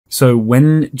So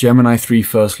when Gemini 3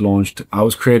 first launched, I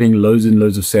was creating loads and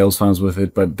loads of sales funnels with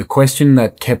it. But the question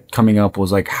that kept coming up was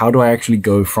like, how do I actually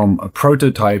go from a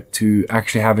prototype to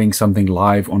actually having something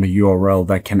live on a URL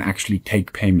that can actually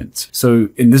take payments? So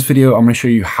in this video, I'm going to show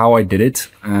you how I did it,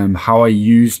 how I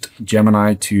used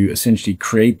Gemini to essentially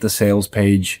create the sales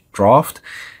page draft,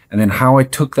 and then how I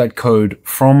took that code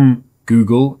from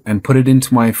Google and put it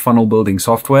into my funnel building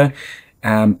software.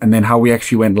 And then how we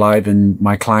actually went live and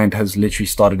my client has literally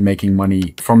started making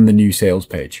money from the new sales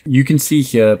page. You can see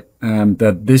here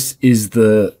that this is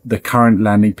the current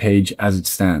landing page as it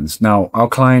stands. Now, our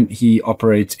client, he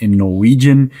operates in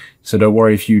Norwegian, so don't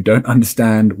worry if you don't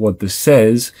understand what this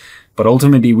says. But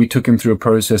ultimately, we took him through a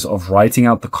process of writing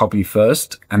out the copy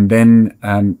first, and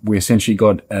then we essentially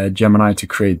got Gemini to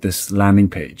create this landing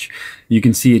page. You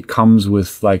can see it comes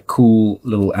with like cool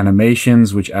little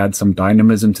animations, which add some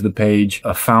dynamism to the page.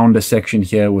 A founder section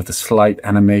here with a slight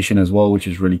animation as well, which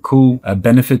is really cool. A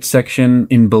benefits section,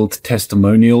 inbuilt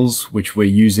testimonials, which we're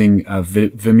using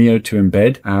Vimeo to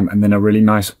embed. And then a really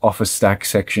nice offer stack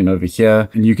section over here.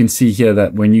 And you can see here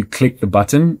that when you click the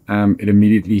button, it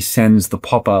immediately sends the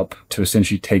pop-up to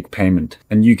essentially take payment.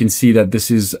 And you can see that this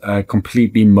is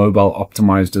completely mobile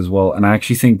optimized as well. And I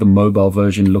actually think the mobile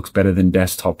version looks better than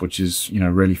desktop, which is, you know,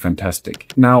 really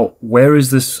fantastic. Now, where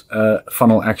is this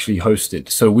funnel actually hosted?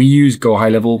 So we use Go High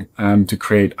Level to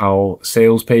create our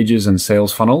sales pages and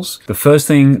sales funnels. The first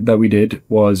thing that we did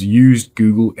was use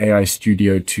Google AI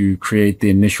Studio to create the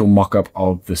initial mock-up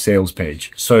of the sales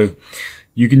page. So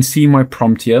you can see my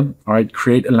prompt here. All right,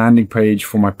 create a landing page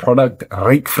for my product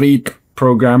Rijkvriend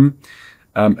program,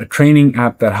 a training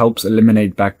app that helps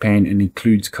eliminate back pain and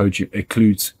includes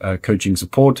coaching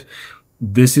support.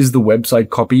 This is the website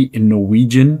copy in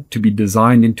Norwegian to be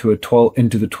designed into the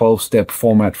 12-step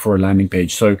format for a landing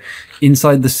page. So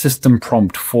inside the system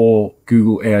prompt for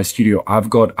Google AI Studio, I've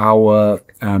got our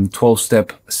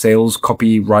 12-step sales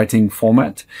copywriting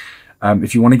format.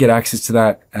 If you want to get access to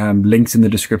that, links in the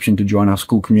description to join our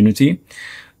school community.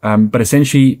 But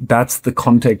essentially, that's the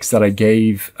context that I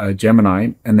gave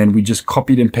Gemini, and then we just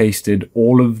copied and pasted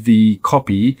all of the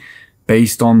copy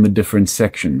based on the different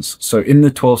sections. So in the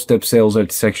 12-step sales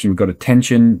section, we've got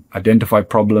attention, identify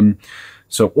problem.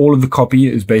 So all of the copy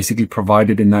is basically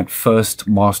provided in that first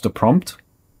master prompt.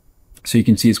 So you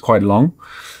can see it's quite long.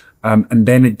 And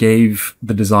then it gave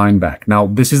the design back. Now,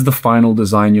 this is the final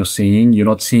design you're seeing. You're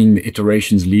not seeing the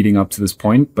iterations leading up to this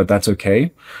point, but that's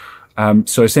okay.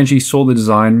 So essentially saw the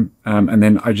design, and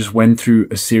then I just went through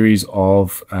a series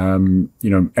of,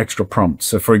 extra prompts.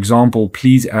 So for example,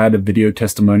 please add a video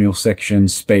testimonial section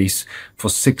space for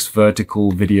 6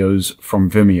 vertical videos from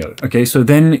Vimeo. Okay, so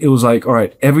then it was like, all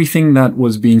right, everything that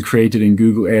was being created in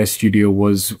Google AI Studio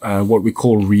was what we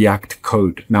call React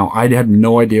code. Now, I had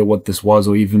no idea what this was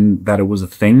or even that it was a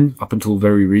thing up until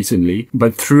very recently.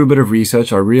 But through a bit of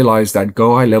research, I realized that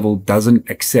Go High Level doesn't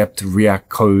accept React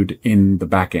code in the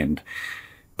backend.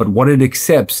 But what it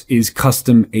accepts is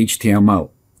custom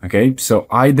HTML. Okay, so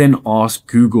I then asked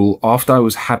Google, after I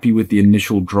was happy with the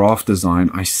initial draft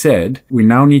design, I said, we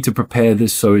now need to prepare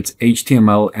this so it's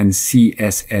HTML and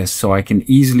CSS so I can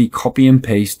easily copy and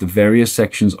paste the various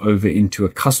sections over into a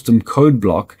custom code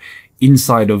block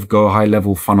inside of Go High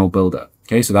Level Funnel Builder.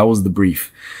 Okay, so that was the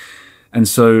brief. And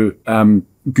so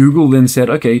Google then said,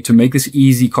 okay, to make this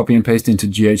easy copy and paste into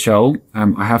GHL,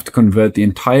 I have to convert the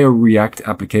entire React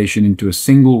application into a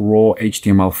single raw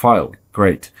HTML file.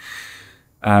 Great.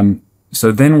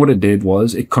 So then what it did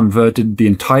was it converted the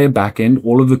entire backend,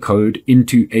 all of the code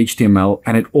into HTML,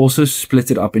 and it also split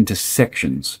it up into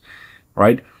sections,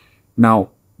 right? Now,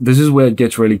 this is where it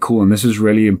gets really cool, and this is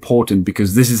really important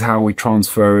because this is how we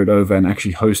transfer it over and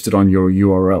actually host it on your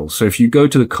URL. So if you go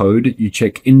to the code, you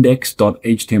check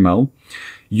index.html,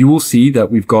 you will see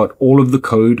that we've got all of the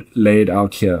code laid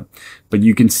out here. But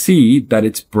you can see that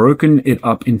it's broken it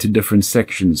up into different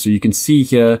sections. So you can see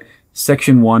here,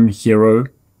 section 1, hero,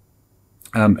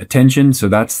 attention. So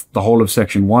that's the whole of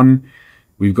section 1.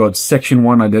 We've got section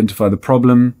 1, identify the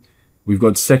problem. We've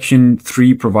got section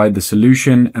 3, provide the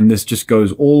solution, and this just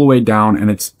goes all the way down,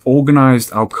 and it's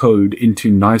organized our code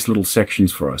into nice little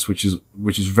sections for us, which is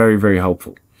very, very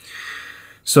helpful.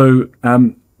 So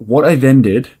what I then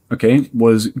did, okay,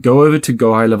 was go over to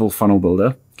Go High Level Funnel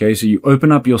Builder. Okay, so you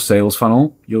open up your sales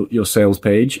funnel, your sales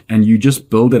page, and you just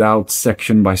build it out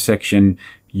section by section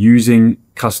using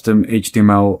custom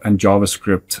HTML and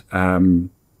JavaScript,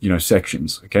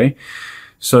 sections. Okay.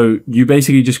 So you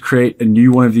basically just create a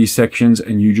new one of these sections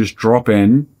and you just drop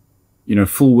in,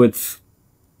 full width.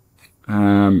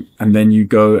 And then you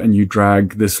go and you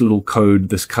drag this little code,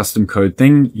 this custom code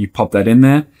thing, you pop that in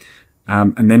there.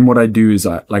 And then what I do is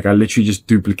I literally just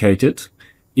duplicate it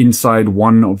inside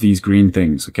one of these green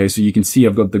things. Okay, so you can see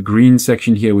I've got the green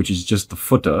section here, which is just the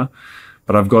footer,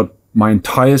 but I've got my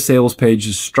entire sales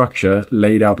page's structure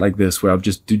laid out like this, where I've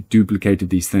just duplicated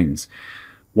these things.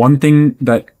 One thing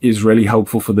that is really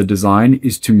helpful for the design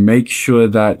is to make sure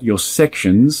that your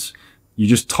sections, you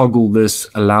just toggle this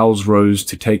allows rows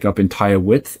to take up entire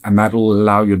width, and that will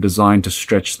allow your design to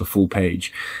stretch the full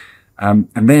page. And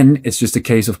then it's just a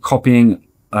case of copying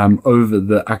over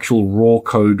the actual raw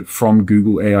code from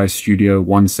Google AI Studio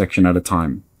one section at a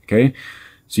time. Okay,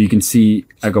 so you can see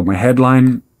I got my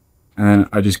headline, and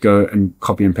I just go and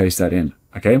copy and paste that in.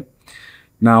 Okay.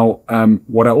 Now,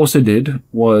 what I also did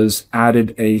was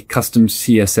added a custom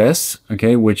CSS,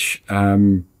 okay, which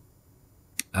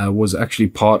was actually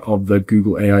part of the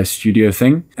Google AI Studio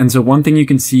thing. And so one thing you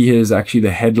can see here is actually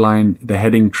the headline, the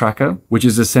heading tracker, which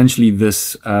is essentially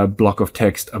this block of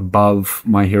text above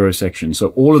my hero section. So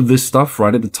all of this stuff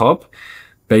right at the top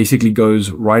basically goes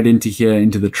right into here,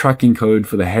 into the tracking code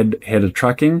for the header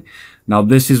tracking. Now,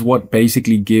 this is what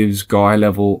basically gives Go Eye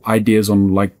Level ideas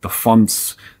on like the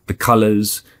fonts, the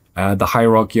colors, the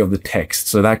hierarchy of the text.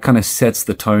 So that kind of sets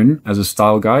the tone as a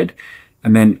style guide.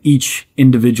 And then each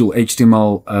individual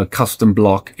HTML custom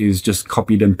block is just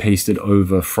copied and pasted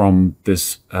over from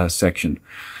this section.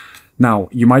 Now,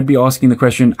 you might be asking the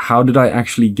question, how did I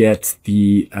actually get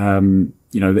the,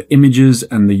 the images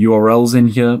and the URLs in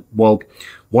here? Well,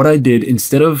 what I did,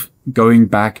 instead of going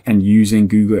back and using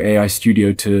Google AI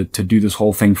Studio to do this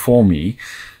whole thing for me,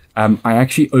 I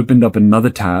actually opened up another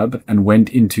tab and went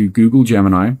into Google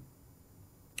Gemini.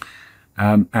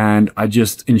 And I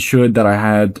just ensured that I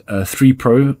had 3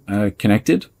 Pro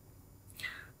connected.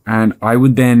 And I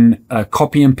would then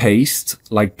copy and paste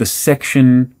like the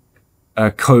section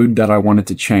code that I wanted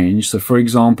to change. So for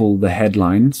example, the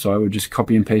headline. So I would just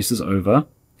copy and paste this over.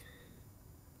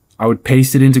 I would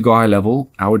paste it into Go Eye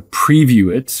Level. I would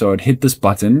preview it. So I'd hit this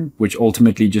button, which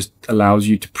ultimately just allows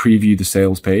you to preview the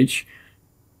sales page.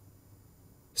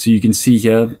 So you can see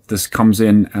here, this comes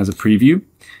in as a preview.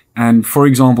 And for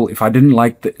example, if I didn't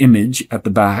like the image at the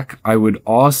back, I would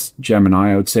ask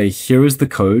Gemini, I would say, here is the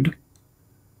code.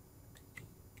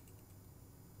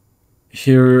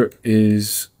 Here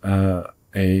is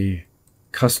a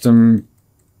custom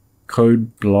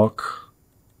code block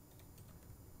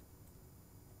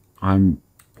I'm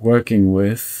working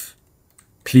with.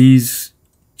 Please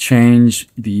change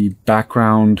the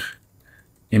background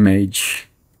image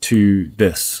to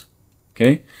this.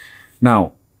 Okay.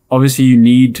 Now, obviously you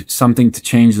need something to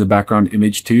change the background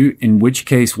image to, in which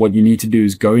case what you need to do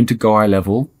is go into Go Eye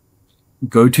Level,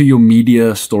 go to your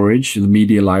media storage, the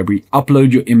media library,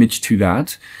 upload your image to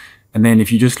that. And then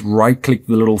if you just right click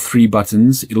the little 3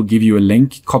 buttons, it'll give you a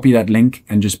link, copy that link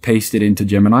and just paste it into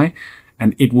Gemini,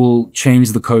 and it will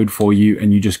change the code for you.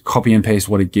 And you just copy and paste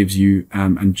what it gives you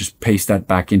and just paste that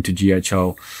back into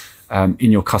GHL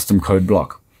in your custom code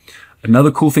block.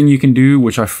 Another cool thing you can do,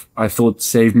 which I thought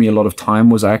saved me a lot of time,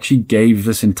 was I actually gave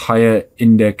this entire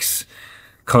index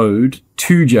code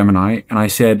to Gemini. And I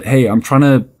said, hey, I'm trying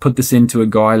to put this into a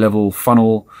Go Eye Level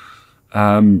funnel.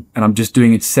 And I'm just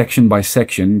doing it section by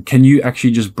section. Can you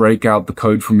actually just break out the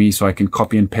code for me so I can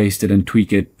copy and paste it and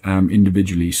tweak it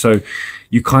individually? So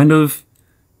you kind of,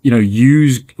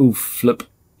 use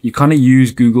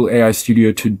Google AI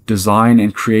Studio to design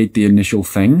and create the initial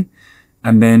thing.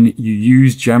 And then you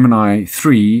use Gemini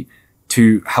 3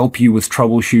 to help you with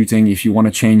troubleshooting. If you want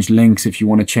to change links, if you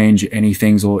want to change any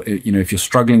things, or, if you're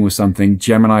struggling with something,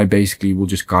 Gemini basically will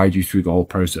just guide you through the whole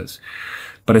process.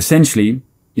 But essentially,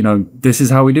 this is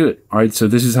how we do it. All right. So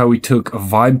this is how we took a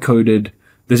vibe coded.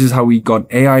 This is how we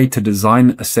got AI to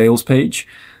design a sales page,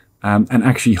 and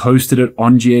actually hosted it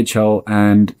on GHL.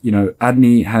 And,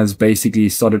 Adney has basically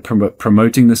started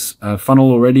promoting this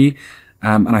funnel already.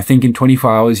 And I think in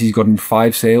 24 hours, he's gotten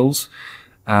 5 sales,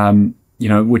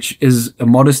 which is a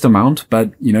modest amount.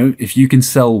 But, if you can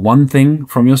sell one thing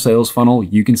from your sales funnel,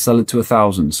 you can sell it to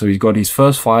 1,000. So he's got his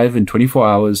first 5 in 24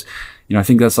 hours. I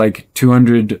think that's like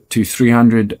 200 to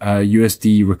 300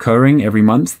 USD recurring every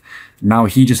month. Now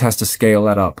he just has to scale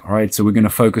that up. All right. So we're going to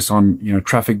focus on,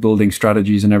 traffic building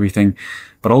strategies and everything.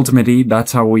 But ultimately,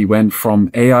 that's how we went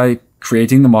from AI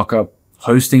creating the mockup,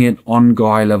 hosting it on Go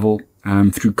Eye Level,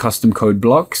 through custom code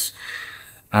blocks.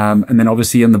 And then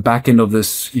obviously on the back end of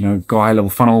this, Go Eye Level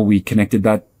funnel, we connected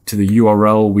that to the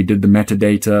URL. We did the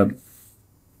metadata.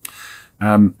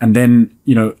 And then,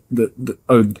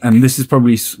 and this is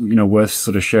probably, worth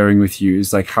sort of sharing with you,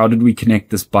 is like, how did we connect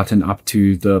this button up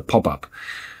to the pop-up?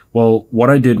 Well, what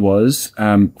I did was,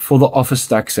 for the offer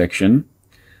stack section,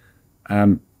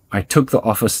 I took the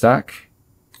offer stack,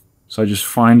 So I just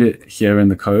find it here in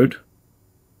the code.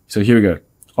 So here we go,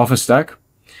 offer stack.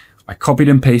 I copied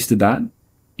and pasted that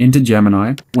into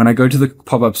Gemini. When I go to the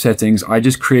pop-up settings, I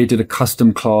just created a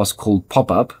custom class called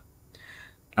pop-up.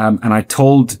 And I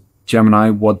told Gemini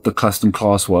what the custom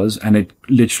class was, and it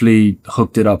literally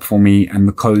hooked it up for me, and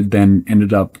the code then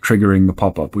ended up triggering the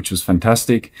pop-up, which was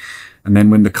fantastic. And then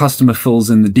when the customer fills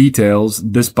in the details,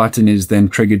 this button is then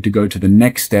triggered to go to the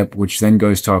next step, which then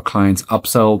goes to our client's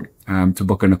upsell to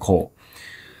book in a call.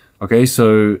 Okay,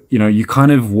 so, you know, you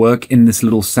kind of work in this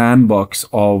little sandbox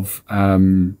of,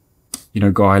 you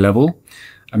know, Go High Level.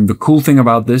 And the cool thing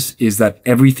about this is that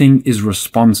everything is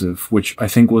responsive, which I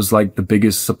think was like the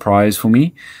biggest surprise for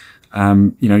me.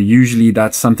 You know, usually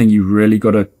that's something you really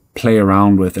got to play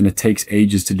around with and it takes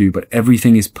ages to do, but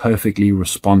everything is perfectly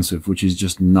responsive, which is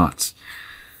just nuts.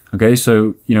 Okay,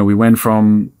 so, you know, we went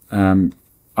from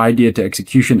idea to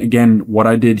execution. Again, what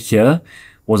I did here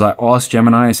was I asked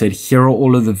Gemini, I said, here are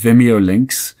all of the Vimeo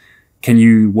links. Can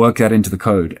you work that into the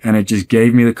code? And it just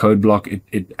gave me the code block.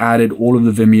 It added all of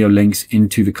the Vimeo links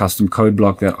into the custom code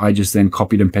block that I just then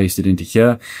copied and pasted into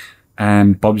here.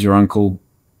 And Bob's your uncle.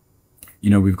 You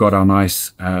know, we've got our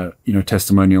nice, you know,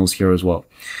 testimonials here as well.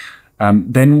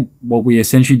 Then what we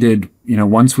essentially did, you know,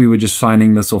 once we were just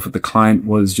signing this off at the client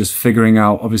was just figuring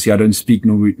out, obviously I don't speak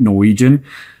Norwegian.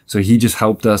 So he just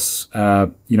helped us,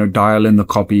 you know, dial in the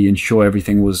copy, ensure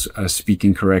everything was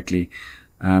speaking correctly.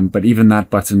 But even that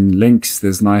button links,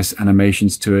 there's nice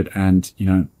animations to it. And, you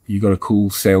know, you got a cool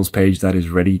sales page that is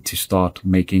ready to start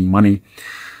making money.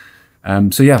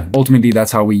 So yeah, ultimately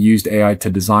that's how we used AI to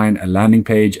design a landing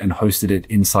page and hosted it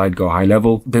inside Go High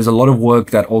Level. There's a lot of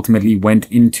work that ultimately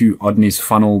went into Odni's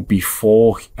funnel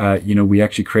before, you know, we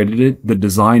actually created it. The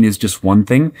design is just one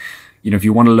thing. You know, if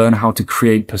you want to learn how to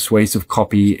create persuasive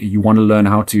copy, you want to learn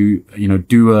how to, you know,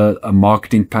 do a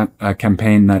marketing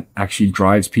campaign that actually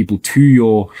drives people to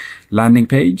your landing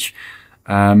page.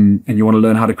 And you want to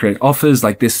learn how to create offers.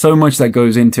 Like there's so much that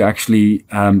goes into actually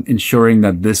ensuring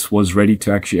that this was ready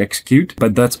to actually execute.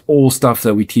 But that's all stuff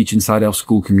that we teach inside our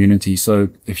school community. So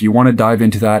if you want to dive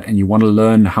into that and you want to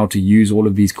learn how to use all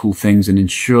of these cool things and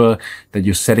ensure that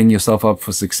you're setting yourself up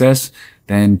for success,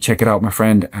 then check it out, my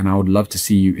friend. And I would love to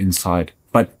see you inside.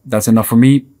 But that's enough for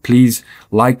me. Please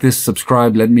like this,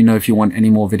 subscribe. Let me know if you want any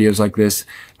more videos like this.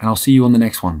 And I'll see you on the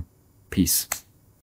next one. Peace.